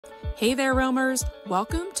Hey there, roamers.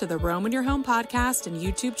 Welcome to the Roam in Your Home podcast and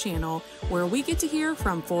YouTube channel, where we get to hear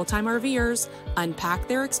from full-time RVers, unpack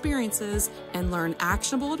their experiences, and learn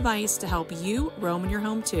actionable advice to help you roam in your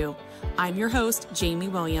home too. I'm your host, Jamie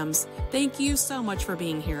Williams. Thank you so much for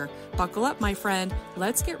being here. Buckle up, my friend.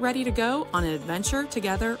 Let's get ready to go on an adventure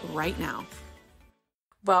together right now.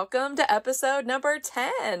 Welcome to episode number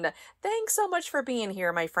 10. Thanks so much for being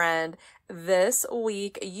here, my friend. This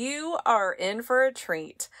week, you are in for a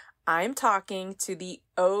treat. I'm talking to the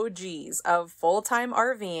OGs of full-time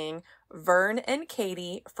RVing, Vern and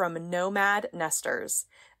Kati from Nomad Nesters.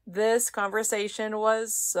 This conversation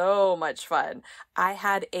was so much fun. I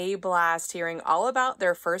had a blast hearing all about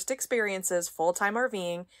their first experiences full-time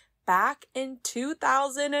RVing back in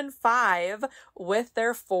 2005 with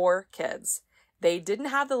their 4 kids. They didn't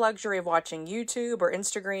have the luxury of watching YouTube or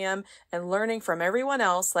Instagram and learning from everyone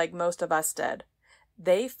else like most of us did.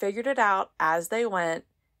 They figured it out as they went,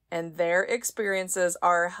 and their experiences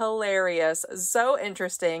are hilarious, so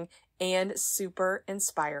interesting, and super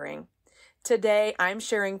inspiring. Today, I'm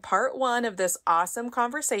sharing part 1 of this awesome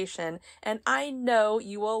conversation, and I know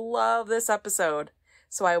you will love this episode.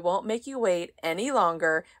 So I won't make you wait any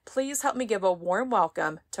longer. Please help me give a warm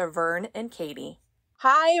welcome to Vern and Kati.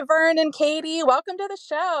 Hi, Vern and Kati. Welcome to the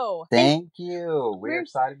show. Thank you. We're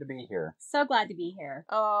excited to be here. So glad to be here.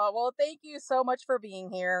 Well, thank you so much for being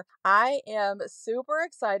here. I am super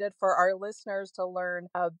excited for our listeners to learn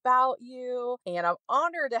about you, and I'm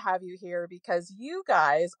honored to have you here because you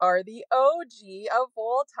guys are the OG of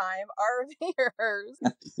full-time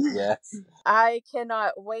RVers. Yes. I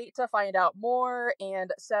cannot wait to find out more. And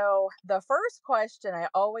so the first question I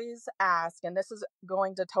always ask, and this is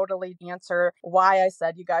going to totally answer why I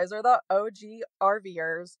said you guys are the OG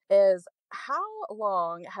RVers, is how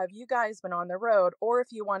long have you guys been on the road? Or if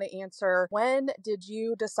you want to answer, when did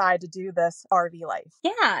you decide to do this RV life?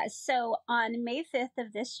 Yeah, so on May 5th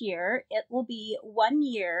of this year, it will be 1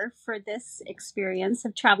 year for this experience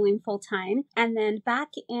of traveling full time. And then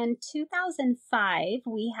back in 2005,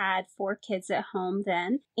 we had 4 kids at home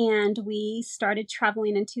then, and we started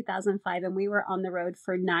traveling in 2005, and we were on the road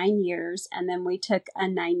for 9 years, and then we took a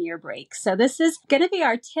 9-year break. So this is going to be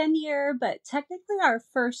our 10-year, but technically our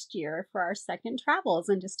first year for our second travels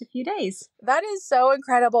in just a few days. That is so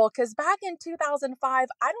incredible, because back in 2005,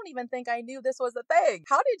 I don't even think I knew this was a thing.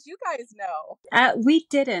 How did you guys know? We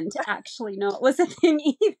didn't actually know it was a thing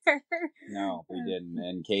either. No, we didn't.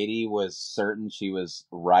 And Katie was certain she was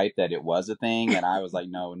right that it was a thing. And I was like,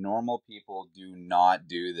 no, normal people do not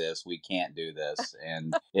do this. We can't do this.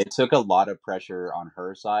 And it took a lot of pressure on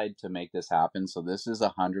her side to make this happen. So this is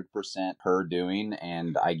 100% her doing.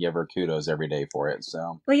 And I give her kudos every day for it.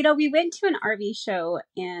 So, well, we went to an RV show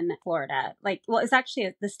in Florida. It's actually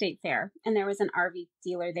at the state fair, and there was an RV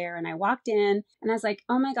dealer there, and I walked in and I was like,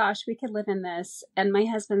 oh my gosh, we could live in this. And my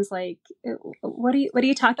husband's like, what are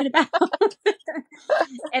you talking about?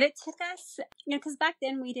 And it took us, because back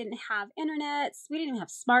then we didn't have internet, we didn't even have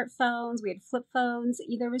smartphones, we had flip phones.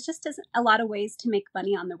 There was just a lot of ways to make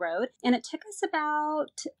money on the road. And it took us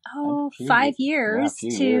about 5 years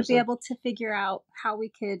to be able to figure out how we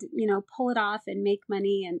could, pull it off and make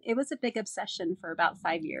money. And it was a big obsession for about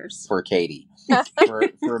 5 years. For Katie.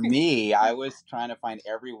 for me, I was trying to find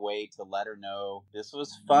every way to let her know this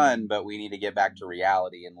was fun, but we need to get back to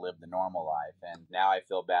reality and live the normal life. And now I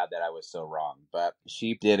feel bad that I was so wrong, but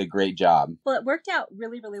she did a great job. Well, it worked out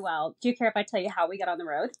really, really well. Do you care if I tell you how we got on the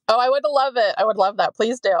road? Oh, I would love it. I would love that.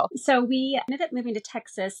 Please do. So we ended up moving to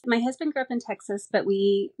Texas. My husband grew up in Texas, but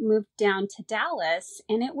we moved down to Dallas,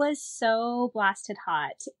 and it was so blasted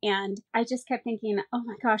hot. And I just kept thinking, oh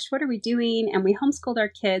my gosh, what are we doing? And we homeschooled our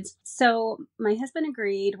kids. So my husband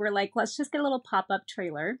agreed. We're like, let's just get a little pop-up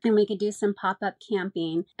trailer and we could do some pop-up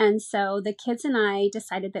camping. And so the kids and I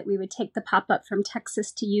decided that we would take the pop-up from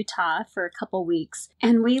Texas to Utah for a couple weeks.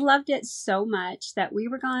 And we loved it so much that we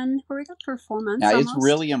were gone for 4 months. Now, almost. It's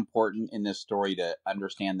really important in this story to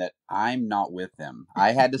understand that I'm not with them.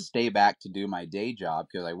 I had to stay back to do my day job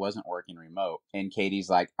because I wasn't working remote. And Katie's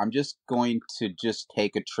like, I'm just going to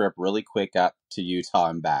take a trip really quick up to Utah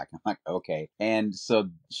and back. I'm like, okay. And so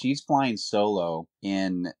she's flying solo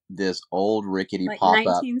in this old rickety pop-up.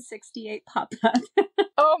 1968 pop-up.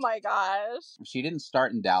 Oh my gosh. She didn't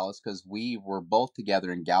start in Dallas because we were both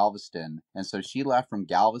together in Galveston. And so she left from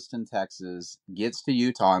Galveston, Texas, gets to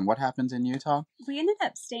Utah. And what happens in Utah? We ended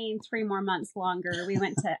up staying 3 more months longer. We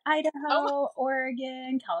went to Idaho,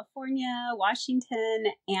 Oregon, California, Washington,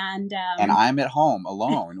 and I'm at home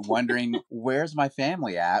alone wondering, where's my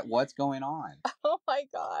family at? What's going on? Oh my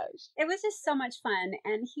gosh. It was just so much fun.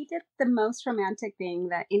 And he did the most romantic thing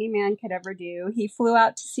that any man could ever do. He flew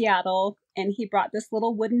out to Seattle and he brought this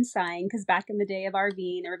little wooden sign, because back in the day of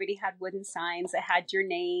RVing, everybody had wooden signs that had your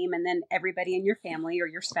name and then everybody in your family or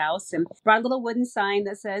your spouse, and brought a little wooden sign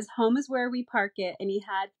that says, "Home is where we park it." And he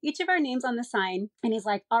had each of our names on the sign, and he's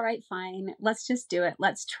like, "All right, fine, let's just do it.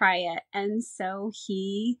 Let's try it." And so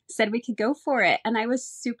he said we could go for it. And I was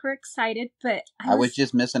super excited, but I was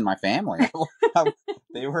just missing my family.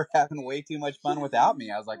 They were having way too much fun without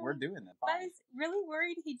me. I was like, we're doing this. I was really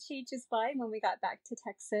worried he'd change his mind when we got back to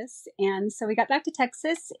Texas. And so we got back to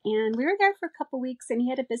Texas, and we were there for a couple weeks, and he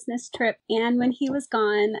had a business trip. And when he was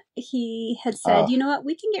gone, he had said, "You know what,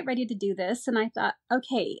 we can get ready to do this." And I thought,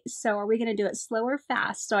 okay, so are we going to do it slow or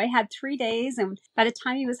fast? So I had 3 days, and by the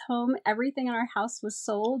time he was home, everything in our house was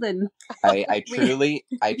sold. And I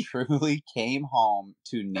truly came home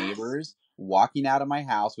to neighbors walking out of my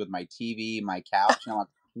house with my TV, my couch, and I'm like,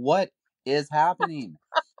 what is happening?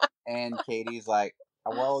 And Katie's like,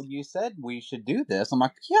 "Well, you said we should do this." I'm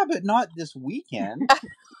like, "Yeah, but not this weekend."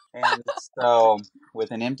 And so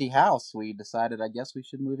with an empty house, we decided, I guess we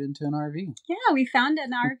should move into an RV. Yeah, we found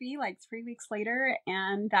an RV like 3 weeks later,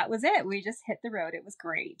 and that was it. We just hit the road. It was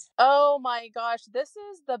great. Oh my gosh, this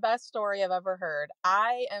is the best story I've ever heard.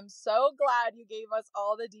 I am so glad you gave us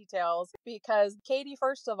all the details, because Katie,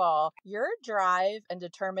 first of all, your drive and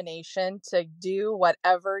determination to do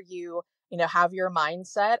whatever you have your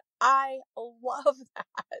mindset, I love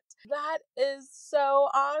that. That is so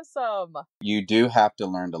awesome. You do have to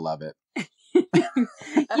learn to love it.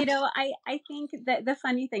 I think that the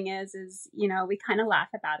funny thing is, we kind of laugh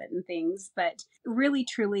about it and things, but really,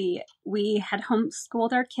 truly, we had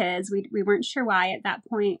homeschooled our kids. We weren't sure why at that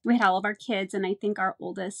point. We had all of our kids, and I think our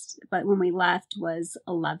oldest, but when we left, was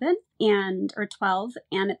 11 or 12.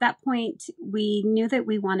 And at that point, we knew that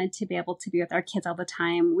we wanted to be able to be with our kids all the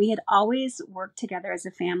time. We had always worked together as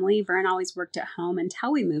a family. Vern always worked at home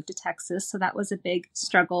until we moved to Texas. So that was a big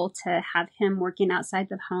struggle to have him working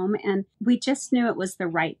outside of home. And we just knew it was the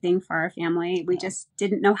right thing for our family. We just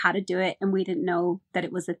didn't know how to do it, and we didn't know that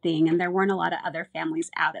it was a thing. And there weren't a lot of other families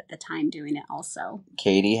out at the time doing it also.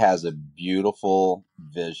 Katie has a beautiful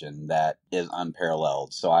vision that is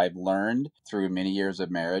unparalleled. So I've learned through many years of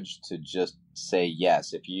marriage to just say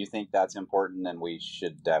yes. If you think that's important, then we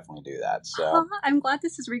should definitely do that. So I'm glad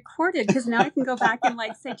this is recorded, because now I can go back and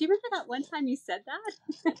say, "Do you remember that one time you said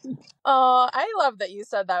that?" Oh, I love that you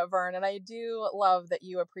said that, Vern, and I do love that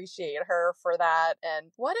you appreciate her for that.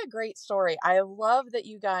 And what a great story. I love that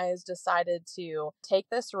you guys decided to take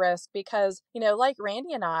this risk, because, like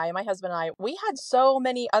Randy and I, my husband and I, we had so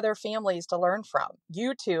many other families to learn from.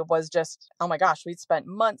 YouTube was just, oh my gosh, we'd spent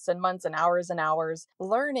months and months and hours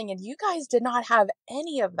learning, and you guys did not have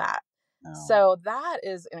any of that. No. So that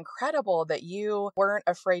is incredible that you weren't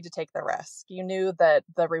afraid to take the risk. You knew that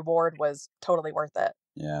the reward was totally worth it.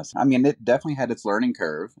 Yes. I mean, it definitely had its learning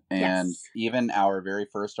curve. And Yes. Even our very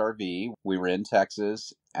first RV, we were in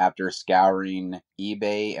Texas after scouring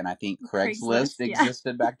eBay, and I think Craigslist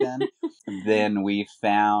existed back then. Then we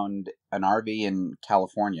found an RV in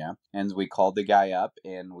California, and we called the guy up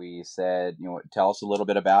and we said, tell us a little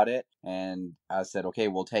bit about it. And I said, okay,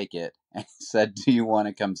 we'll take it. And he said, do you want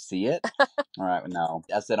to come see it? All right, no.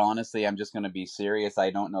 I said, honestly, I'm just going to be serious.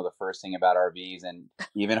 I don't know the first thing about RVs. And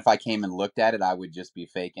even if I came and looked at it, I would just be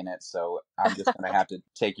faking it. So I'm just going to have to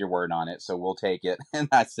take your word on it. So we'll take it. And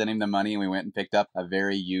I sent him the money, and we went and picked up a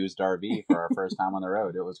very used RV for our first time on the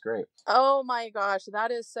road. It was great. Oh my gosh,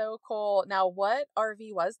 that is so cool. Now, what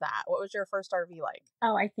RV was that? What was your first RV like?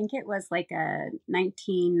 Oh, I think it was like a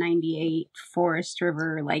 1998 Forest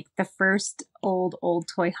River, like the first old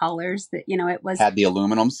toy haulers that, it was. Had the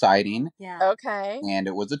aluminum siding. Yeah. Okay. And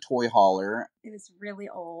it was a toy hauler. It was really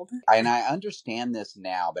old. And I understand this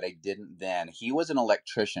now, but I didn't then. He was an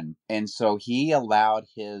electrician. And so he allowed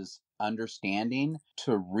his understanding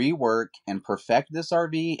to rework and perfect this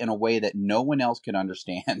RV in a way that no one else could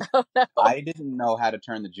understand. Oh, no. I didn't know how to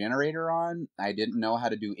turn the generator on. I didn't know how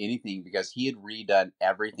to do anything because he had redone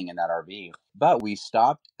everything in that RV. But we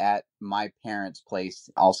stopped at my parents' place,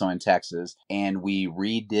 also in Texas, and we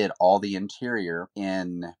redid all the interior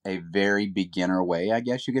in a very beginner way, I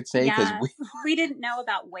guess you could say. Yeah, we didn't know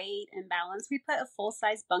about weight and balance. We put a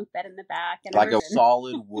full-size bunk bed in the back. And like a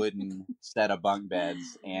solid wooden set of bunk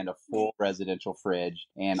beds and a full residential fridge.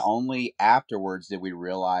 And only afterwards did we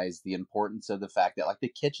realize the importance of the fact that the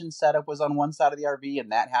kitchen setup was on one side of the RV,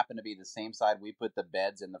 and that happened to be the same side we put the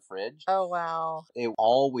beds in the fridge. Oh, wow. It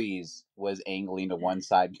always was angling to one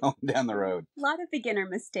side going down the road. A lot of beginner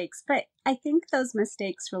mistakes, but I think those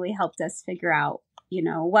mistakes really helped us figure out,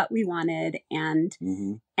 what we wanted and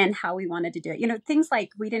and how we wanted to do it. Things like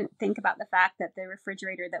we didn't think about the fact that the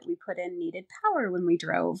refrigerator that we put in needed power when we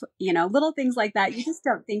drove, little things like that you just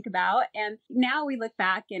don't think about. And now we look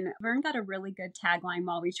back, and Vern got a really good tagline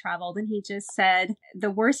while we traveled. And he just said, the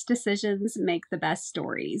worst decisions make the best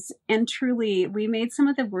stories. And truly, we made some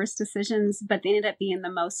of the worst decisions, but they ended up being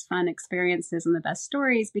the most fun experiences and the best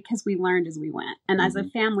stories because we learned as we went. And as a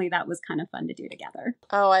family, that was kind of fun to do together.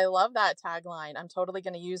 Oh, I love that tagline. I'm totally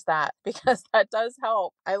going to use that because that does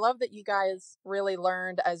help. I love that you guys really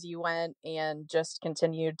learned as you went and just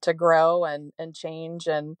continued to grow and change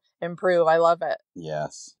and improve. I love it.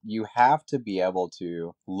 Yes. You have to be able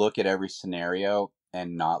to look at every scenario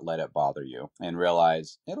and not let it bother you and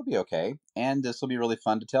realize it'll be okay. And this will be really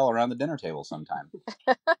fun to tell around the dinner table sometime.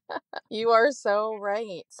 You are so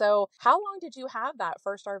right. So how long did you have that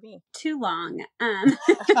first RV? Too long.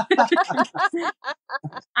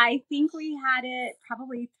 I think we had it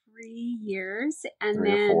probably 3 years. And 3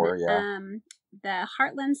 then or 4, yeah. The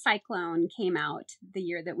Heartland Cyclone came out the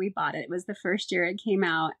year that we bought it. It was the first year it came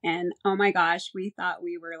out. And oh my gosh, we thought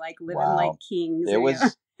we were like living like kings. It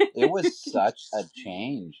was such a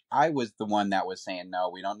change. I was the one that was saying, no,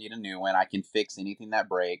 we don't need a new one. I can fix anything that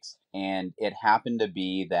breaks. And it happened to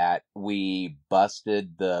be that we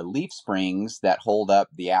busted the leaf springs that hold up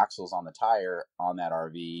the axles on the tire on that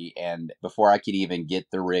RV. And before I could even get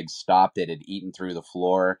the rig stopped, it had eaten through the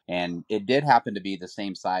floor. And it did happen to be the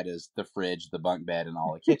same side as the fridge, the bunk bed, and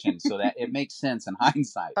all the kitchen. So that it makes sense in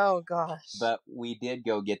hindsight. Oh, gosh. But we did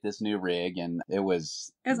go get this new rig, and it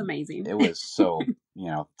was amazing. It was so...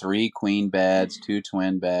 3 queen beds, 2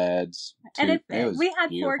 twin beds. And we had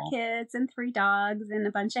beautiful. 4 kids and 3 dogs and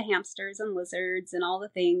a bunch of hamsters and lizards and all the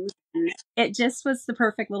things. And it just was the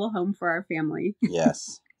perfect little home for our family.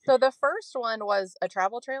 Yes. So the first one was a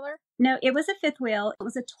travel trailer? No, it was a fifth wheel. It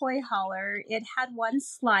was a toy hauler. It had one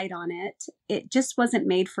slide on it. It just wasn't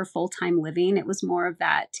made for full-time living. It was more of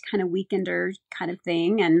that kind of weekender kind of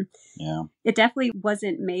thing. And it definitely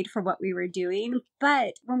wasn't made for what we were doing.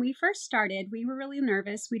 But when we first started, we were really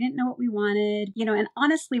nervous. We didn't know what we wanted, and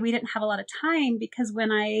honestly, we didn't have a lot of time because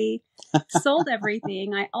when I sold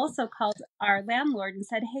everything, I also called our landlord and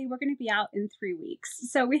said, hey, we're going to be out in 3 weeks.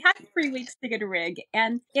 So we had 3 weeks to get a rig.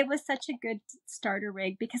 And it was such a good starter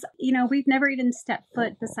rig because, we've never even stepped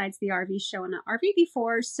foot besides the RV show in an RV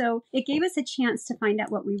before. So it gave us a chance to find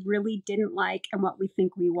out what we really didn't like and what we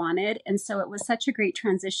think we wanted. And so it was such a great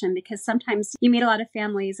transition because sometimes you meet a lot of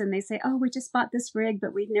families and they say, oh, we just bought this rig,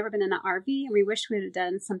 but we've never been in an RV and we wish we'd have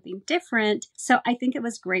done something different. So I think it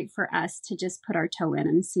was great for us to just put our toe in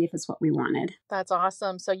and see if it's what we wanted. That's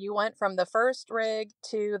awesome. So you went from the first rig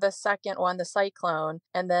to the second one, the Cyclone.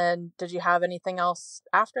 And then did you have anything else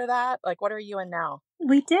after that? Like, what are you in now?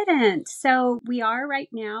 We didn't. So we are right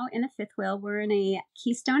now in a fifth wheel. We're in a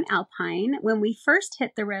Keystone Alpine. When we first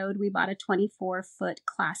hit the road, we bought a 24-foot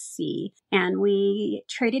Class C, and we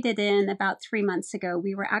traded it in about 3 months ago.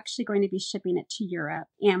 We were actually going to be shipping it to Europe,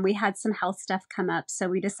 and we had some health stuff come up. So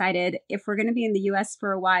we decided if we're going to be in the U.S.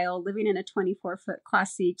 for a while, living in a 24-foot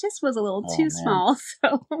Class C just was a little too small.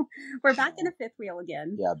 So we're back in a fifth wheel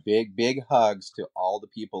again. Yeah, big hugs to all the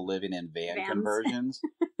people living in vans. Conversions.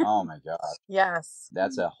 Oh my God. Yes.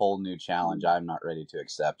 That's a whole new challenge I'm not ready to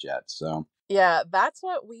accept yet. So yeah, that's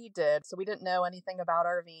what we did. So we didn't know anything about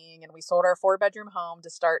RVing, and we sold our 4-bedroom home to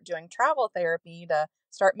start doing travel therapy, to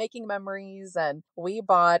start making memories. And we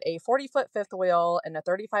bought a 40-foot fifth wheel and a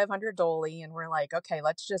 3,500 dolly. And we're like, okay,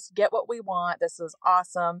 let's just get what we want. This is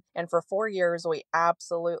awesome. And for 4 years, we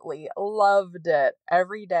absolutely loved it.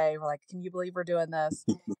 Every day, we're like, can you believe we're doing this?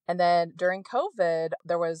 And then during COVID,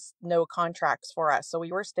 there was no contracts for us. So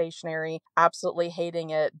we were stationary, absolutely hating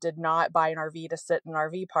it, did not buy an RV to sit in an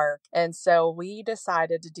RV park. And so we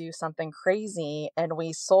decided to do something crazy, and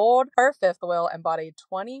we sold our fifth wheel and bought a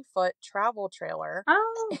 20-foot travel trailer.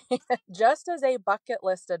 Just as a bucket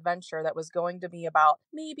list adventure that was going to be about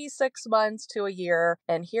maybe 6 months to a year.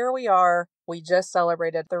 And here we are. We just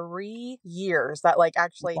celebrated 3 years. That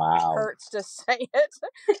actually hurts to say it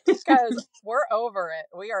because we're over it.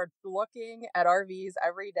 We are looking at RVs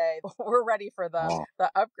every day. We're ready for the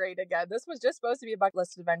upgrade again. This was just supposed to be a bucket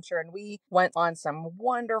list adventure, and we went on some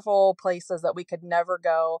wonderful places that we could never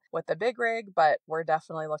go with the big rig, but we're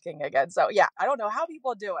definitely looking again. So yeah, I don't know how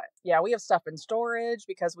people do it. Yeah, we have stuff in storage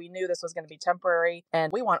because we knew this was going to be temporary,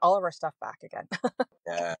 and we want all of our stuff back again.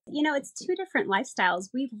 Yeah. It's 2 different lifestyles.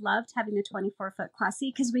 We loved having the 24-foot Class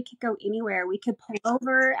C because we could go anywhere. We could pull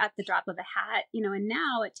over at the drop of a hat, and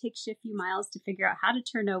now it takes you a few miles to figure out how to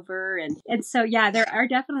turn over. And so, yeah, there are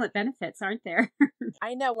definite benefits, aren't there?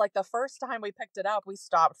 I know, like the first time we picked it up, we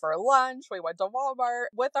stopped for lunch. We went to Walmart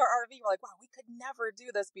with our RV. We're like, wow, we could never do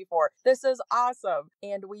this before. This is awesome.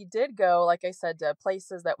 And we did go, like I said, to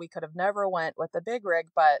places that we could have never went with the big rig,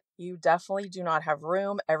 but you definitely do not have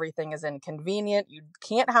room. Everything is inconvenient. You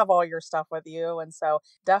can't have all your stuff with you. And so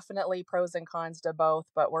definitely pros and cons to both,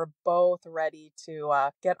 but we're both ready to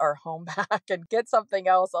get our home back and get something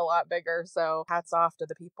else a lot bigger. So hats off to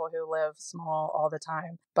the people who live small all the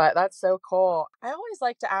time. But that's so cool. I always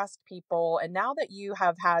like to ask people, and now that you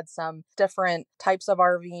have had some different types of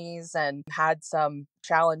RVs and had some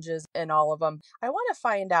challenges in all of them, I want to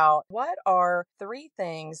find out, what are 3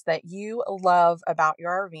 things that you love about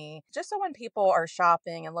your RV, just so when people are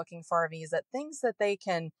shopping and looking for RVs, that things that they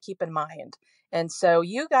can keep in mind. And so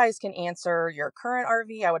you guys can answer your current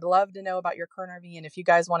RV. I would love to know about your current RV. And if you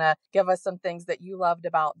guys want to give us some things that you loved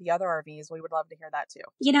about the other RVs, we would love to hear that too.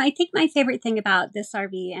 I think my favorite thing about this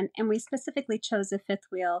RV, and we specifically chose a 5th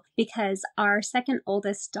wheel because our second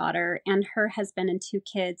oldest daughter and her husband and 2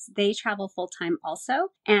 kids, they travel full time also.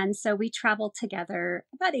 And so we travel together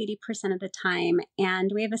about 80% of the time.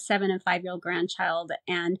 And we have a 7 and 5-year-old grandchild,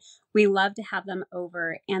 and we love to have them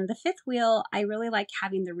over. And the 5th wheel, I really like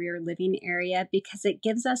having the rear living area because it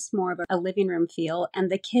gives us more of a living room feel, and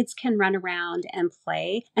the kids can run around and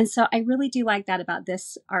play. And so I really do like that about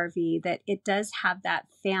this RV, that it does have that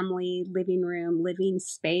family living room, living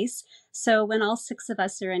space. So when all 6 of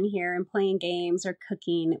us are in here and playing games or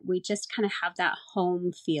cooking, we just kind of have that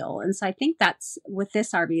home feel. And so I think that's, with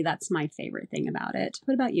this RV, that's my favorite thing about it.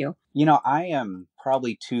 What about you? I am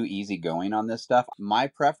probably too easygoing on this stuff. My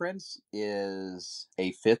preference is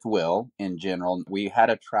a 5th wheel in general. We had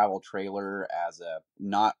a travel trailer as a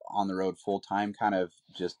not on the road full time kind of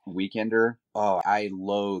just weekender. Oh, I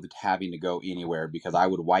loathed having to go anywhere because I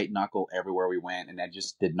would white knuckle everywhere we went, and I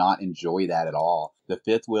just did not enjoy that at all. The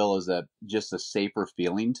 5th wheel is just a safer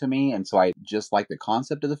feeling to me, and so I just like the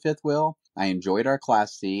concept of the 5th wheel. I enjoyed our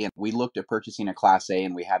Class C, and we looked at purchasing a Class A,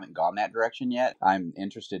 and we haven't gone that direction yet. I'm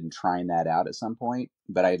interested in trying that out at some point,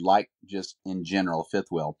 but I'd like just in general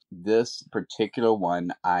 5th wheel. This particular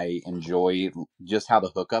one, I enjoy just how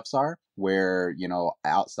the hookups are, where,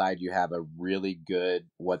 outside you have a really good,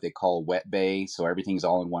 what they call wet bay. So everything's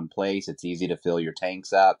all in one place. It's easy to fill your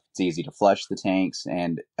tanks up. It's easy to flush the tanks.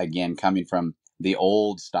 And again, coming from the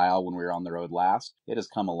old style when we were on the road last, it has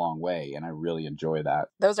come a long way, and I really enjoy that.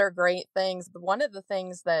 Those are great things. One of the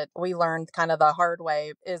things that we learned kind of the hard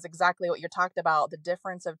way is exactly what you talked about, the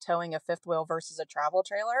difference of towing a 5th wheel versus a travel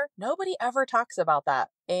trailer. Nobody ever talks about that.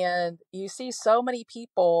 And you see so many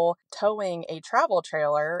people towing a travel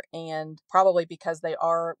trailer, and probably because they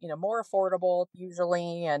are, more affordable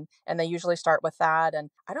usually, and they usually start with that. And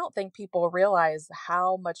I don't think people realize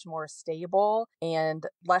how much more stable and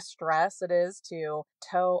less stress it is to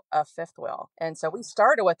tow a 5th wheel. And so we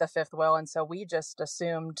started with the 5th wheel, and so we just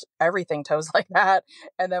assumed everything tows like that.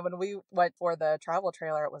 And then when we went for the travel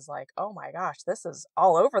trailer, it was like, oh my gosh, this is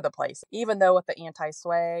all over the place. Even though with the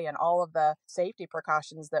anti-sway and all of the safety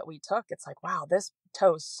precautions that we took, it's like, wow, this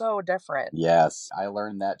tows so different. Yes, I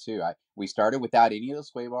learned that too. We started without any of the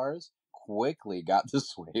sway bars, quickly got the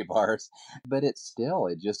sway bars, but it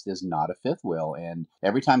just is not a 5th wheel. And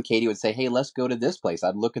every time Katie would say, hey, let's go to this place,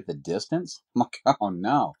 I'd look at the distance. I'm like, oh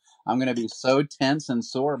no, I'm going to be so tense and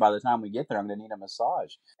sore by the time we get there. I'm going to need a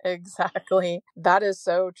massage. Exactly. That is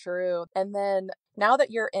so true. And then now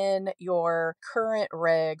that you're in your current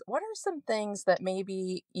rig, what are some things that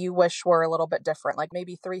maybe you wish were a little bit different? Like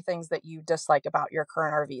maybe 3 things that you dislike about your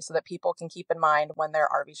current RV so that people can keep in mind when they're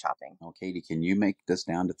RV shopping. Oh, Katie, can you make this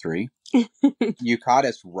down to 3? You caught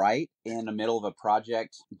us right in the middle of a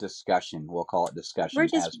project discussion. We'll call it discussion.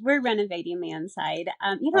 We're renovating the inside.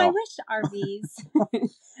 I wish RVs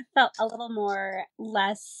felt a little more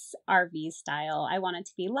less RV style. I want it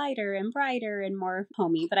to be lighter and brighter and more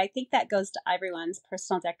homey, but I think that goes to everyone's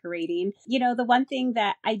personal decorating. The one thing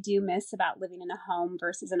that I do miss about living in a home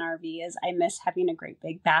versus an RV is I miss having a great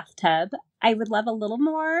big bathtub. I would love a little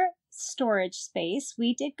more storage space.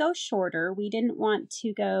 We did go shorter. We didn't want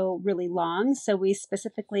to go really long. So we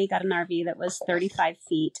specifically got an RV that was 35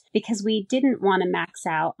 feet because we didn't want to max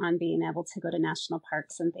out on being able to go to national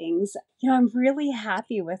parks and things. I'm really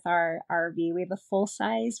happy with our RV. We have a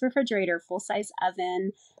full-size refrigerator, full-size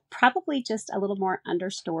oven. Probably just a little more under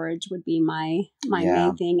storage would be my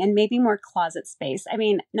main thing, and maybe more closet space. I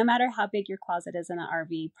mean, no matter how big your closet is in an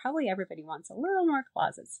RV, probably everybody wants a little more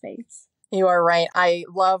closet space. You are right. I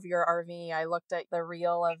love your RV. I looked at the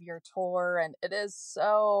reel of your tour and it is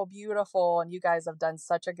so beautiful. And you guys have done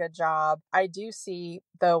such a good job. I do see,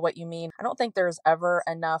 though, what you mean. I don't think there's ever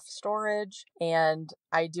enough storage. And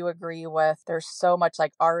I do agree with there's so much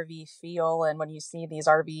like RV feel. And when you see these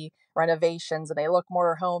RV renovations and they look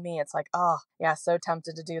more homey, it's like, oh, yeah, so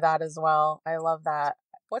tempted to do that as well. I love that.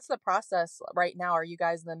 What's the process right now? Are you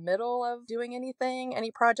guys in the middle of doing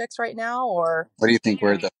any projects right now, or What do you think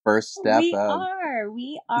we're the first step of?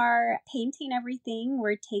 We are painting everything.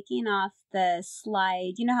 We're taking off the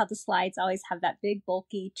slide. You know how the slides always have that big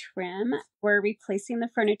bulky trim? We're replacing the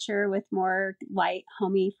furniture with more light,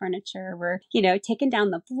 homey furniture. We're, taking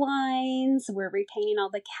down the blinds. We're repainting all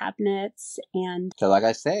the cabinets. And So like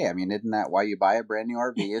I say, I mean, isn't that why you buy a brand new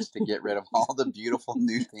RV, is to get rid of all the beautiful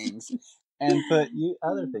new things and put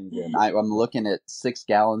other things in? I'm looking at 6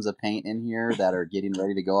 gallons of paint in here that are getting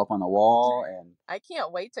ready to go up on the wall. And I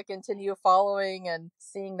can't wait to continue following and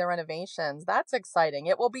seeing the renovations. That's exciting.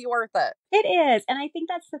 It will be worth it. it is. And I think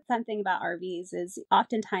that's the fun thing about RVs is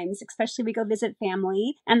oftentimes, especially we go visit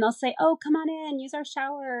family and they'll say, oh, come on in, use our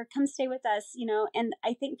shower, come stay with us, and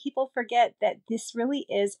I think people forget that this really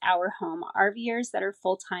is our home. RVers that are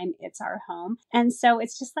full-time, it's our home. And so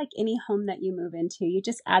it's just like any home that you move into, you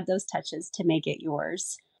just add those touches to make it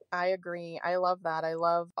yours. I agree. I love that. I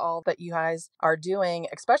love all that you guys are doing,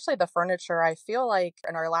 especially the furniture. I feel like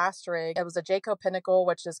in our last rig, it was a Jayco Pinnacle,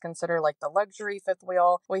 which is considered like the luxury fifth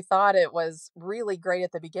wheel. We thought it was really great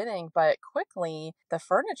at the beginning, but quickly the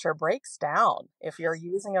furniture breaks down if you're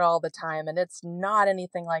using it all the time, and it's not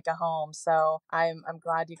anything like a home. So I'm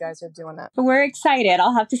glad you guys are doing that. We're excited.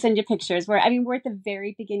 I'll have to send you pictures. We're at the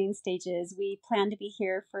very beginning stages. We plan to be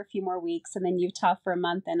here for a few more weeks and then Utah for a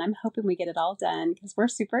month, and I'm hoping we get it all done because we're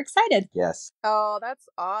super excited. yes. Oh, that's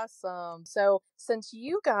awesome. So since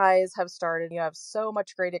you guys have started, you have so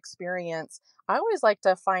much great experience. I always like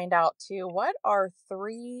to find out too, what are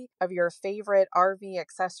 3 of your favorite RV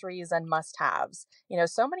accessories and must-haves?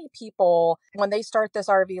 So many people, when they start this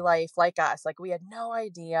RV life like us, like we had no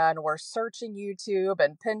idea and we're searching YouTube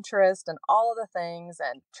and Pinterest and all of the things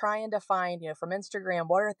and trying to find, from Instagram,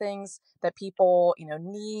 what are things that people,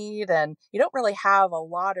 need, and you don't really have a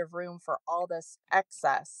lot of room for all this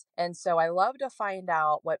excess. And so I love to find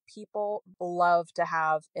out what people love to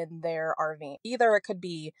have in their RV. Either it could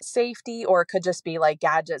be safety or it could just be like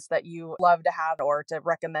gadgets that you love to have or to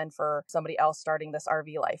recommend for somebody else starting this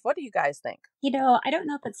RV life. What do you guys think? I don't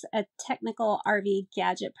know if it's a technical RV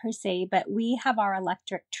gadget per se, but we have our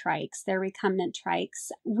electric trikes. They're recumbent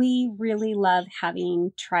trikes. We really love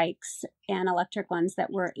having trikes and electric ones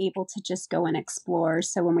that we're able to just go and explore.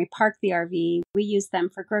 So when we park the RV, we use them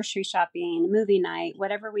for grocery shopping, movie night,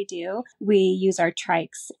 whatever we do, we use our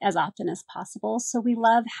trikes as often as possible. So we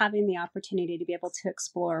love having the opportunity to be able to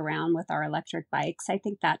explore around with our electric bikes. I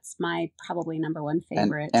think that's my probably number one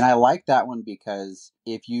favorite. And I like that one because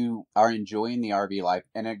if you are enjoying the RV life,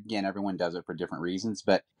 and again, everyone does it for different reasons,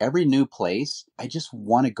 but every new place, I just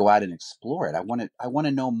want to go out and explore it. I want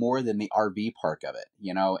to know more than the RV park of it,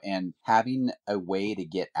 and having a way to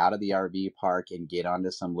get out of the RV park and get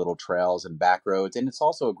onto some little trails and back roads. And it's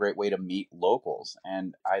also a great way to meet locals,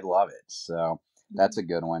 and I love it. So that's a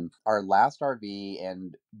good one. Our last RV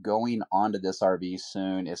and going onto this RV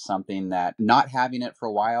soon is something that, not having it for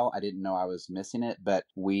a while, I didn't know I was missing it, but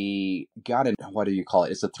we got what do you call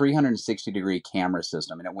it? It's a 360-degree camera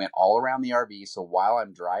system, and it went all around the RV. So while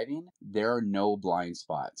I'm driving, there are no blind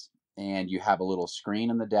spots. And you have a little screen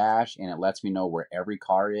in the dash, and it lets me know where every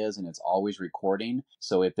car is, and it's always recording.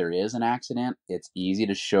 So if there is an accident, it's easy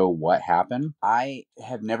to show what happened. I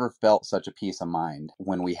have never felt such a peace of mind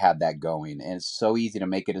when we had that going. And it's so easy to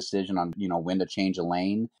make a decision on, when to change a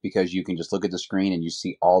lane, because you can just look at the screen and you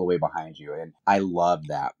see all the way behind you. And I love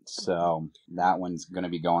that. So that one's going to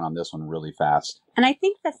be going on this one really fast. And I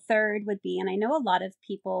think the third would be, and I know a lot of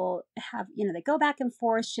people have, they go back and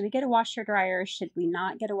forth. Should we get a washer dryer? Should we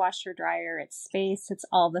not get a washer dryer? It's space. It's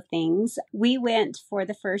all the things. We went for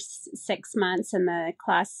the first 6 months in the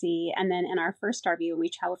Class C. And then in our first RV, when we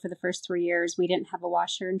traveled for the first 3 years, we didn't have a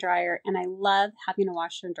washer and dryer. And I love having a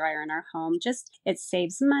washer and dryer in our home. Just, it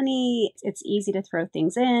saves money. It's easy to throw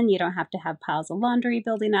things in. You don't have to have piles of laundry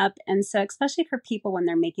building up. And so especially for people when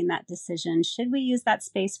they're making that decision, should we use that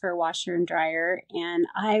space for a washer and dryer? there. And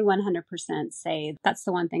I 100% say that's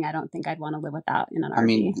the one thing I don't think I'd want to live without in an I RV.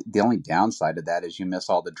 mean, the only downside to that is you miss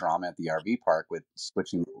all the drama at the RV park with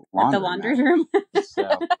switching At the laundry room. So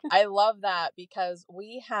I love that because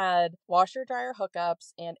we had washer dryer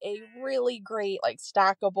hookups and a really great like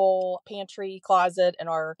stackable pantry closet in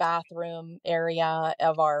our bathroom area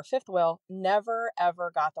of our fifth wheel. Never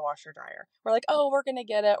ever got the washer dryer. We're like, oh, we're gonna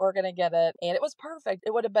get it. And it was perfect.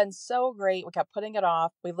 It would have been so great. We kept putting it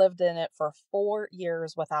off. We lived in it for 4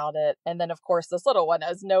 years without it. And then of course this little one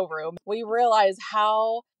has no room. We realized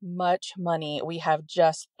how much money we have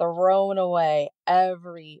just thrown away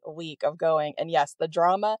every week of going. And yes, the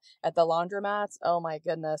drama at the laundromats, oh my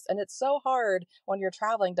goodness. And it's so hard when you're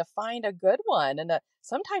traveling to find a good one and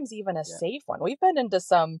sometimes even a safe one. We've been into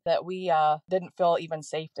some that we didn't feel even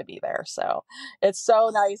safe to be there. So it's so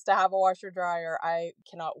nice to have a washer dryer. I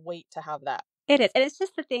cannot wait to have that. It is. And it's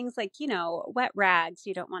just the things like, wet rags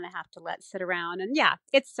you don't want to have to let sit around. And yeah,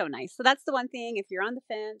 it's so nice. So that's the one thing. If you're on the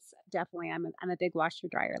fence, definitely I'm a big washer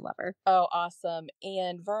dryer lover. Oh, awesome.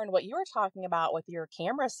 And Vern, what you were talking about with your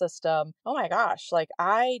camera system, oh my gosh, like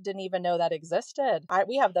I didn't even know that existed.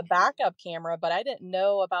 We have the backup camera, but I didn't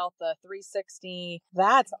know about the 360.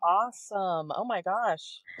 That's awesome. Oh my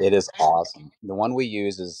gosh. it is awesome. The one we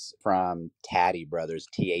use is from Taddy Brothers,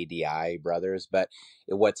 Tadi Brothers. But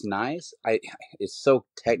what's nice, it's so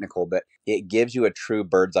technical, but it gives you a true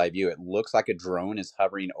bird's eye view. It looks like a drone is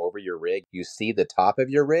hovering over your rig. You see the top of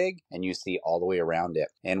your rig and you see all the way around it.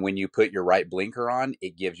 And when you put your right blinker on,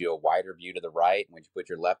 it gives you a wider view to the right. When you put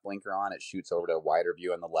your left blinker on, it shoots over to a wider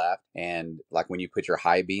view on the left. And like when you put your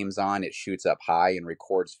high beams on, it shoots up high and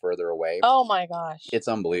records further away. Oh my gosh. It's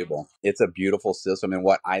unbelievable. It's a beautiful system. And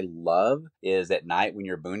what I love is at night when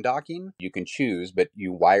you're boondocking, you can choose, but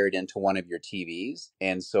you wire it into one of your TVs.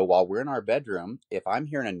 And so while we're in our bedroom, if I'm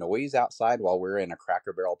hearing a noise outside while we're in a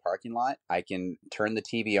Cracker Barrel parking lot, I can turn the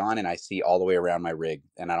TV on and I see all the way around my rig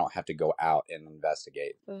and I don't have to go out and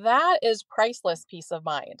investigate. That is priceless peace of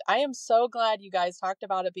mind. I am so glad you guys talked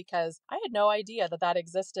about it because I had no idea that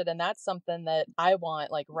existed. And that's something that I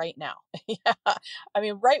want like right now. Yeah. I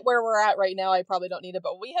mean, right where we're at right now, I probably don't need it,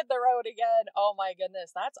 but we hit the road again. Oh my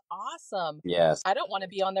goodness. That's awesome. Yes. I don't want to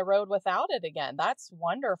be on the road without it again. That's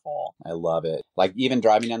wonderful. I love it. Like even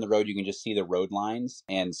driving down the road, you can just see the road lines.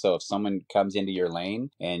 And so if someone comes into your lane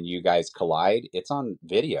and you guys collide, it's on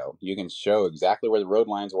video. You can show exactly where the road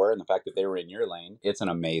lines were and the fact that they were in your lane. It's an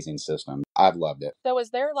amazing system. I've loved it. So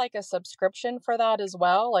is there like a subscription for that as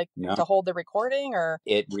well? Like to hold the recording or?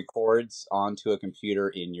 It records onto a computer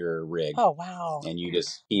in your rig. Oh, wow. And you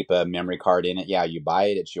just keep a memory card in it. Yeah, you buy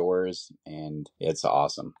it, it's yours, and it's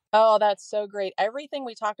awesome. Oh, that's so great. Everything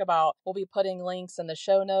we talk about, we'll be putting links in the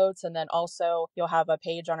show notes. And then also you'll have a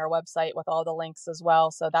page on our website with all the links as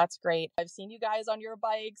well. So that's great. I've seen you guys on your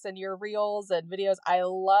bikes and your reels and videos. I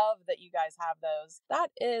love that you guys have those. That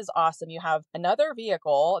is awesome. You have another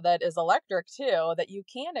vehicle that is electric too, that you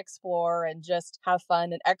can explore and just have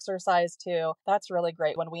fun and exercise too. That's really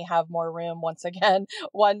great. When we have more room once again,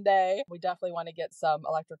 one day, we definitely want to get some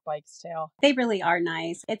electric bikes too. They really are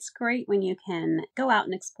nice. It's great when you can go out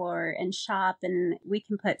and explore and shop, and we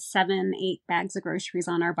can put 7-8 bags of groceries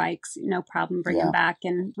on our bikes, no problem, bring them back.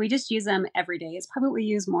 And we just use them every day. It's probably what we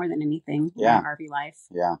use more than anything in our RV life.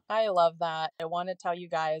 Yeah. I love that. I want to tell you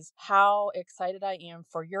guys how excited I am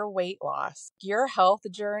for your weight loss, your health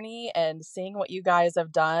journey, and seeing what you guys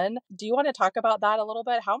have done. Do you want to talk about that a little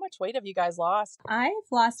bit? How much weight have you guys lost? I've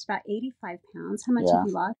lost about 85 pounds. How much have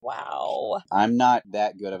you lost? Wow. I'm not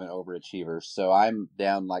that good of an overachiever, so I'm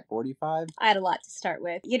down like 45. I had a lot to start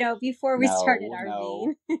with. Before we started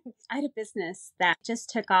RVing, I had a business that just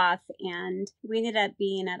took off, and we ended up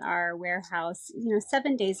being at our warehouse,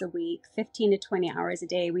 7 days a week, 15 to 20 hours a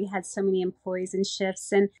day. We had so many employees and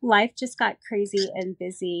shifts, and life just got crazy and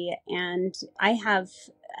busy. And I have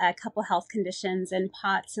a couple health conditions, and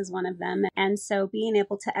POTS is one of them. And so being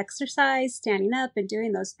able to exercise, standing up and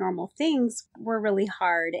doing those normal things were really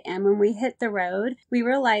hard. And when we hit the road, we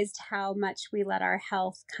realized how much we let our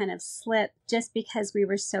health kind of slip just because we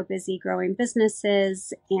were so busy growing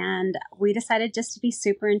businesses. And we decided just to be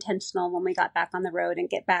super intentional when we got back on the road and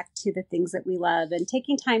get back to the things that we love and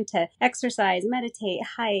taking time to exercise, meditate,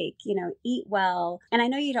 hike, eat well. And I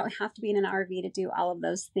know you don't have to be in an RV to do all of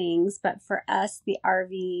those things, but for us, the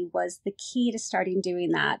RV RV was the key to starting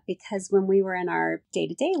doing that, because when we were in our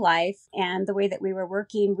day-to-day life and the way that we were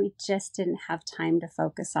working, we just didn't have time to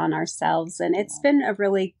focus on ourselves. And it's been a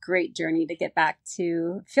really great journey to get back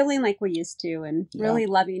to feeling like we used to, and really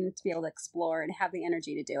loving to be able to explore and have the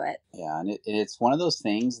energy to do it. Yeah, and it's one of those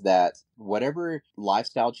things that whatever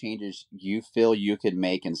lifestyle changes you feel you could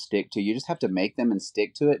make and stick to, you just have to make them and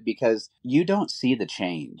stick to it, because you don't see the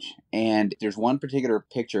change. And there's one particular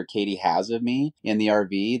picture Katie has of me in the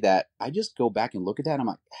RV that I just go back and look at that and I'm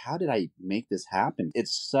like, how did I make this happen?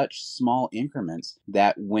 It's such small increments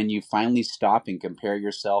that when you finally stop and compare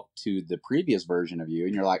yourself to the previous version of you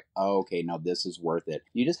and you're like, oh, okay, no, this is worth it.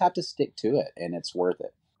 You just have to stick to it and it's worth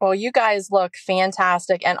it. Well, you guys look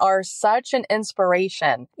fantastic and are such an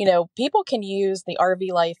inspiration. You know, people can use the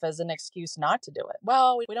RV life as an excuse not to do it.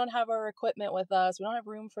 Well, we don't have our equipment with us. We don't have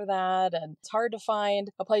room for that. And it's hard to find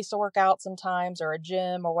a place to work out sometimes, or a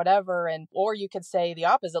gym or whatever. And, or you could say the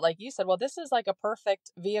opposite. Like you said, well, this is like a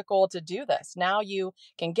perfect vehicle to do this. Now you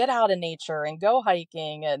can get out in nature and go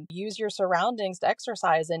hiking and use your surroundings to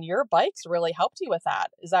exercise. And your bikes really helped you with that.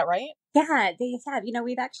 Is that right? Yeah, they have. You know,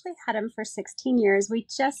 we've actually had them for 16 years. We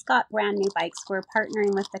just got brand new bikes. We're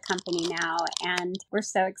partnering with the company now, and we're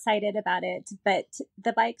so excited about it. But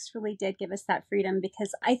the bikes really did give us that freedom,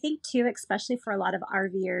 because I think too, especially for a lot of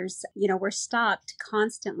RVers, you know, we're stopped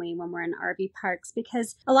constantly when we're in RV parks,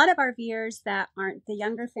 because a lot of RVers that aren't the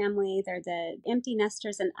younger family, they're the empty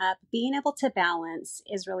nesters and up, being able to balance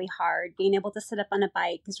is really hard. Being able to sit up on a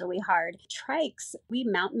bike is really hard. Trikes, we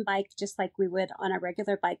mountain bike just like we would on a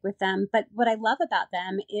regular bike with them. But what I love about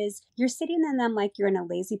them is you're sitting in them like you're in a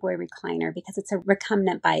lazy boy recliner, because it's a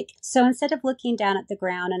recumbent bike. So instead of looking down at the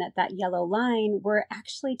ground and at that yellow line, we're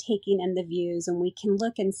actually taking in the views and we can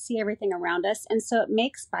look and see everything around us. And so it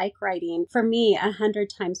makes bike riding, for me, 100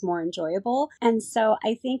 times more enjoyable. And so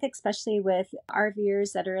I think especially with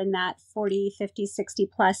RVers that are in that 40, 50, 60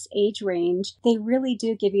 plus age range, they really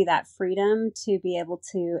do give you that freedom to be able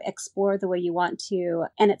to explore the way you want to.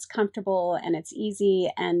 And it's comfortable and it's easy.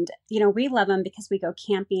 And you know, we love them because we go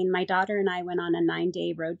camping. My daughter and I went on a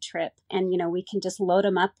 9-day road trip, and, you know, we can just load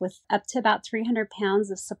them up with up to about 300 pounds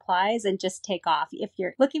of supplies and just take off. If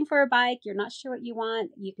you're looking for a bike, you're not sure what you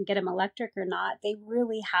want, you can get them electric or not. They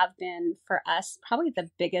really have been, for us, probably the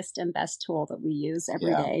biggest and best tool that we use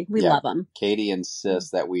every day. We love them. Katie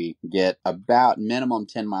insists that we get about minimum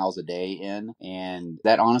 10 miles a day in. And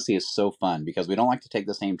that honestly is so fun, because we don't like to take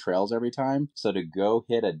the same trails every time. So to go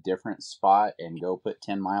hit a different spot and go put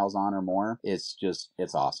 10 miles on or more, it's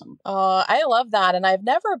awesome. I love that. And I've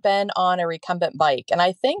never been on a recumbent bike. And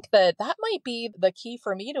I think that might be the key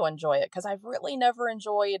for me to enjoy it, because I've really never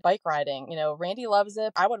enjoyed bike riding. You know, Randy loves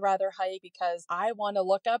it. I would rather hike because I want to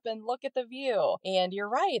look up and look at the view. And you're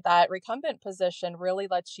right, that recumbent position really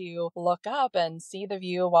lets you look up and see the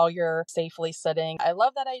view while you're safely sitting. I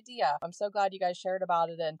love that idea. I'm so glad you guys shared about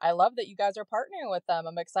it. And I love that you guys are partnering with them.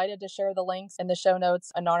 I'm excited to share the links in the show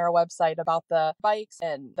notes and on our website about the bikes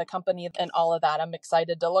and the company and all of that. I'm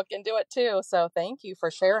excited to look into it too. So thank you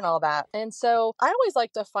for sharing all that. And so I always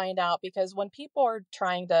like to find out, because when people are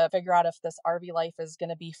trying to figure out if this RV life is going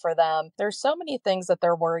to be for them, there's so many things that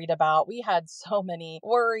they're worried about. We had so many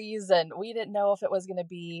worries, and we didn't know if it was going to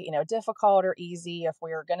be, you know, difficult or easy, if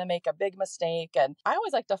we were going to make a big mistake. And I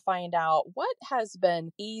always like to find out what has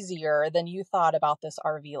been easier than you thought about this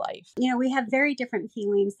RV life. You know, we have very different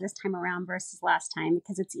feelings this time around versus last time,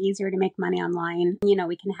 because it's easier to make money online. You know,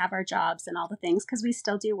 we can have our jobs and all the things, because we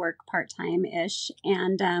still do work part-time-ish.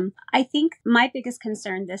 And I think my biggest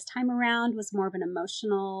concern this time around was more of an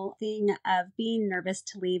emotional thing of being nervous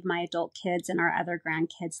to leave my adult kids and our other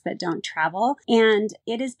grandkids that don't travel. And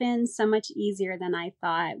it has been so much easier than I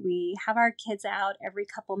thought. We have our kids out every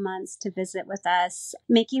couple months to visit with us.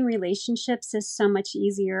 Making relationships is so much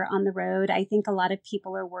easier on the road. I think a lot of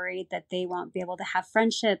people are worried that they won't be able to have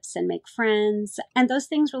friendships and make friends. And those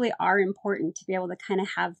things really are important to be able to kind of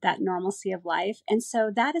have that normalcy of life. And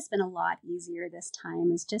so that has been a lot easier this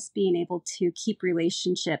time, is just being able to keep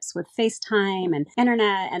relationships with FaceTime and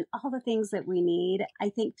internet and all the things that we need. I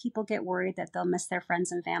think people get worried that they'll miss their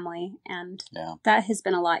friends and family. And that has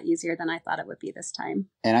been a lot easier than I thought it would be this time.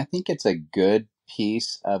 And I think it's a good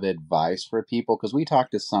piece of advice for people, because we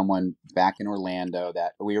talked to someone back in Orlando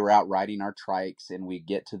that we were out riding our trikes and we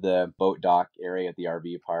get to the boat dock area at the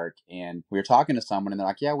RV park, and we were talking to someone and they're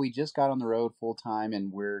like, yeah, we just got on the road full time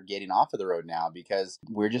and we're getting off of the road now because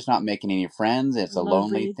we're just not making any friends. It's a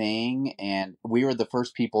lonely thing. And we were the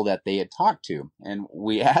first people that they had talked to, and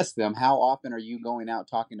we asked them, how often are you going out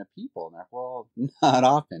talking to people? And they're like, well, not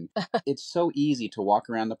often. It's so easy to walk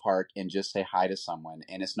around the park and just say hi to someone,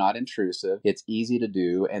 and it's not intrusive. It's easy easy to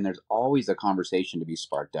do, and there's always a conversation to be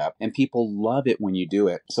sparked up, and people love it when you do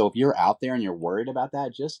it. So if you're out there and you're worried about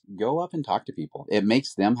that, just go up and talk to people. It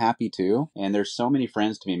makes them happy too. And there's so many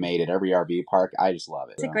friends to be made at every RV park. I just love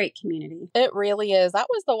it. It's a great community. It really is. That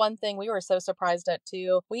was the one thing we were so surprised at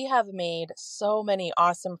too. We have made so many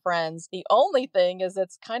awesome friends. The only thing is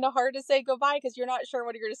it's kind of hard to say goodbye because you're not sure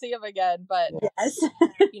when you're going to see them again. But yes,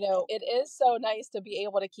 it is so nice to be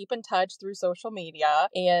able to keep in touch through social media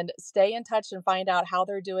and stay in touch and find out how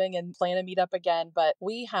they're doing and plan to meet up again. But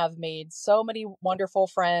we have made so many wonderful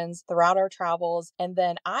friends throughout our travels. And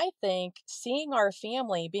then I think seeing our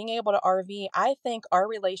family, being able to RV, I think our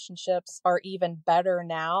relationships are even better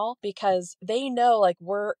now because they know like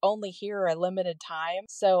we're only here a limited time.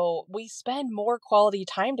 So we spend more quality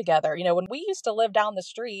time together. When we used to live down the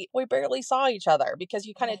street, we barely saw each other because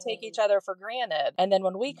you kind of take each other for granted. And then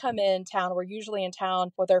when we come in town, we're usually in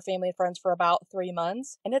town with our family and friends for about 3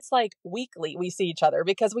 months. And it's like weekly we see each other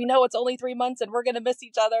because we know it's only 3 months and we're going to miss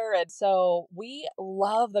each other. And so we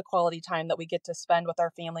love the quality time that we get to spend with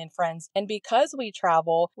our family and friends. And because we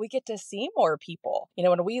travel, we get to see more people.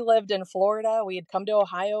 When we lived in Florida, we'd come to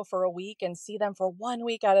Ohio for a week and see them for 1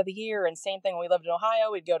 week out of the year. And same thing when we lived in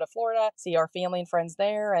Ohio, we'd go to Florida, see our family and friends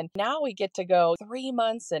there. And now we get to go 3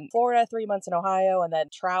 months in Florida, 3 months in Ohio, and then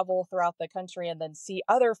travel throughout the country and then see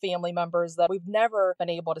other family members that we've never been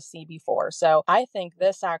able to see before. So I think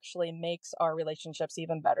this actually makes our relationships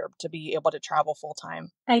even better to be able to travel full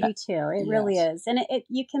time. I do too. It really is. And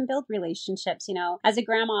you can build relationships. As a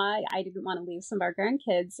grandma, I didn't want to leave some of our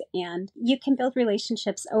grandkids, and you can build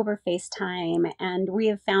relationships over FaceTime. And we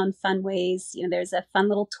have found fun ways. There's a fun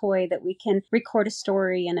little toy that we can record a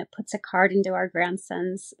story, and it puts a card into our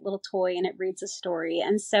grandson's little toy and it reads a story.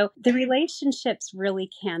 And so the relationships really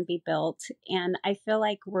can be built. And I feel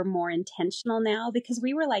like we're more intentional now because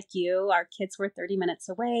we were like you. Our kids were 30 minutes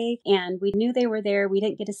away and we knew they were there. We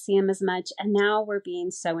didn't get to see them as much. And now we're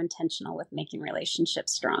being so intentional with making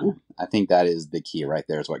relationships strong. I think that is the key right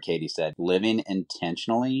there, is what Katie said. Living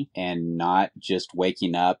intentionally and not just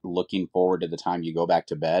waking up looking forward to the time you go back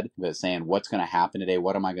to bed, but saying, what's going to happen today?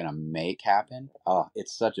 What am I going to make happen? Oh,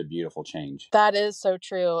 it's such a beautiful change. That is so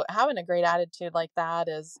true. Having a great attitude like that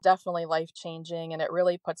is definitely life-changing, and it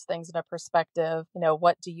really puts things into perspective.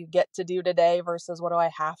 What do you get to do today versus what do I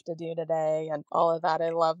have to do today, and all of that. I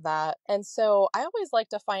love that. And so I always like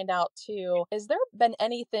to find out too, is there been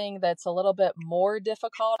anything that's a little bit more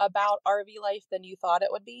difficult about RV life than you thought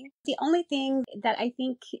it would be? The only thing that I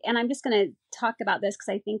think, and I'm just going to talk about this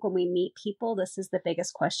because I think when we meet people, this is the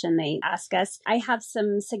biggest question they ask us. I have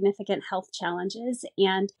some significant health challenges,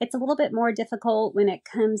 and it's a little bit more difficult when it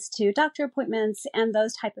comes to doctor appointments and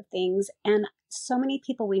those type of things. And so many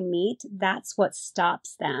people we meet, that's what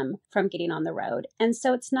stops them from getting on the road. And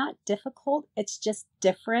so it's not difficult, it's just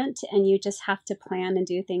different, and you just have to plan and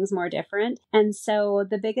do things more different. And so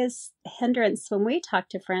the biggest hindrance when we talk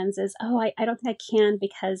to friends is, I don't think I can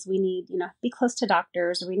because we need, be close to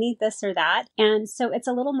doctors, or we need this or that. And so it's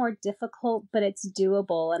a little more difficult, but it's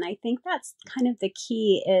doable. And I think that's kind of the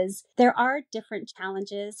key, is there are different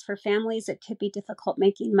challenges for families. It could be difficult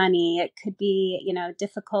making money. It could be,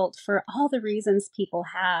 difficult for all the reasons people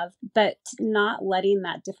have, but not letting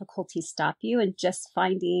that difficulty stop you and just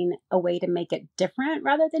finding a way to make it different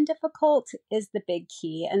rather than difficult is the big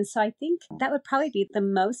key. And so I think that would probably be the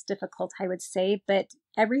most difficult, I would say, but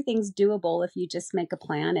everything's doable if you just make a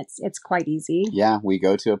plan. It's quite easy. Yeah, we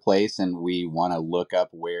go to a place and we want to look up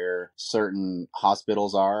where certain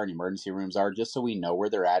hospitals are and emergency rooms are, just so we know where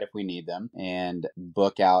they're at if we need them, and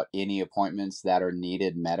book out any appointments that are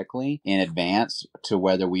needed medically in advance, to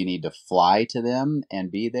whether we need to fly to them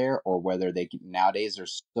and be there, or whether they can. Nowadays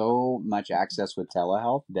there's so much access with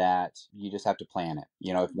telehealth that you just have to plan it.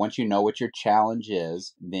 If once you know what your challenge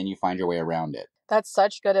is, then you find your way around it. That's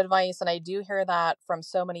such good advice. And I do hear that from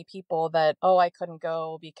so many people that, I couldn't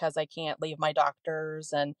go because I can't leave my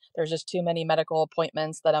doctors, and there's just too many medical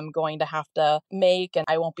appointments that I'm going to have to make, and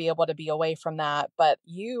I won't be able to be away from that. But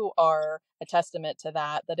you are a testament to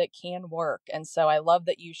that it can work. And so I love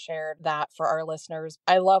that you shared that for our listeners.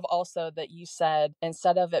 I love also that you said,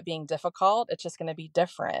 instead of it being difficult, it's just going to be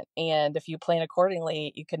different. And if you plan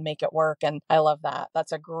accordingly, you can make it work. And I love that.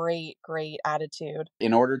 That's a great, great attitude.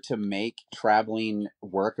 In order to make traveling handling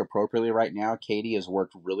work appropriately right now. Katie has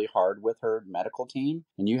worked really hard with her medical team.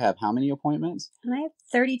 And you have how many appointments? And I have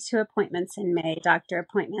 32 appointments in May, doctor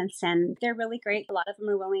appointments, and they're really great. A lot of them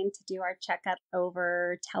are willing to do our checkup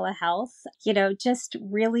over telehealth. Just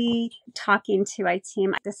really talking to my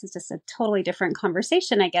team. This is just a totally different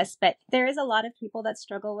conversation, I guess, but there is a lot of people that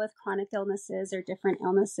struggle with chronic illnesses or different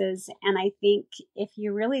illnesses. And I think if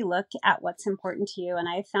you really look at what's important to you, and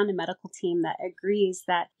I've found a medical team that agrees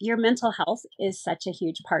that your mental health is such a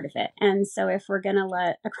huge part of it. And so if we're going to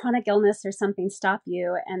let a chronic illness or something stop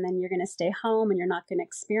you, and then you're going to stay home and you're not going to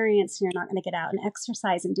experience, and you're not going to get out and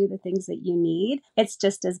exercise and do the things that you need, it's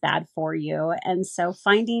just as bad for you. And so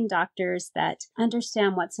finding doctors that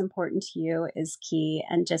understand what's important to you is key,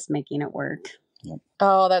 and just making it work. Yep.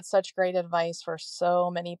 Oh, that's such great advice for so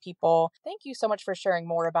many people. Thank you so much for sharing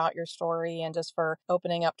more about your story and just for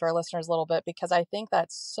opening up to our listeners a little bit, because I think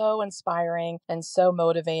that's so inspiring and so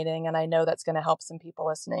motivating. And I know that's going to help some people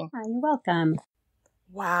listening. Oh, you're welcome.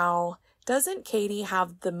 Wow. Doesn't Katie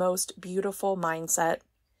have the most beautiful mindset?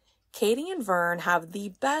 Katie and Vern have the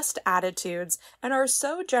best attitudes and are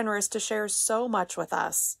so generous to share so much with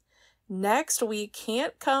us. Next week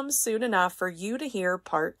can't come soon enough for you to hear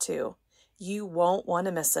part 2. You won't want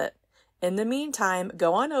to miss it. In the meantime,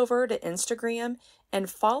 go on over to Instagram and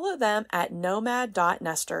follow them at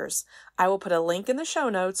nomad.nesters. I will put a link in the show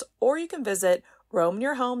notes, or you can visit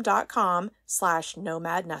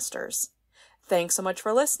roamyourhome.com/nomadnesters. Thanks so much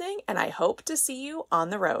for listening, and I hope to see you on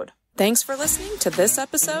the road. Thanks for listening to this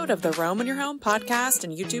episode of the Roam in Your Home podcast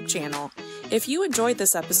and YouTube channel. If you enjoyed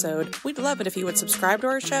this episode, we'd love it if you would subscribe to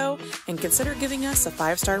our show and consider giving us a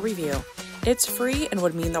 5-star review. It's free and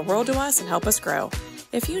would mean the world to us and help us grow.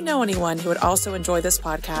 If you know anyone who would also enjoy this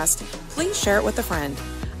podcast, please share it with a friend.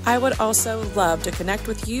 I would also love to connect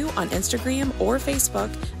with you on Instagram or Facebook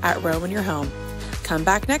at Roam in Your Home. Come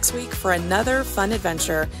back next week for another fun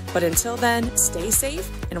adventure, but until then, stay safe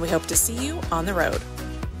and we hope to see you on the road.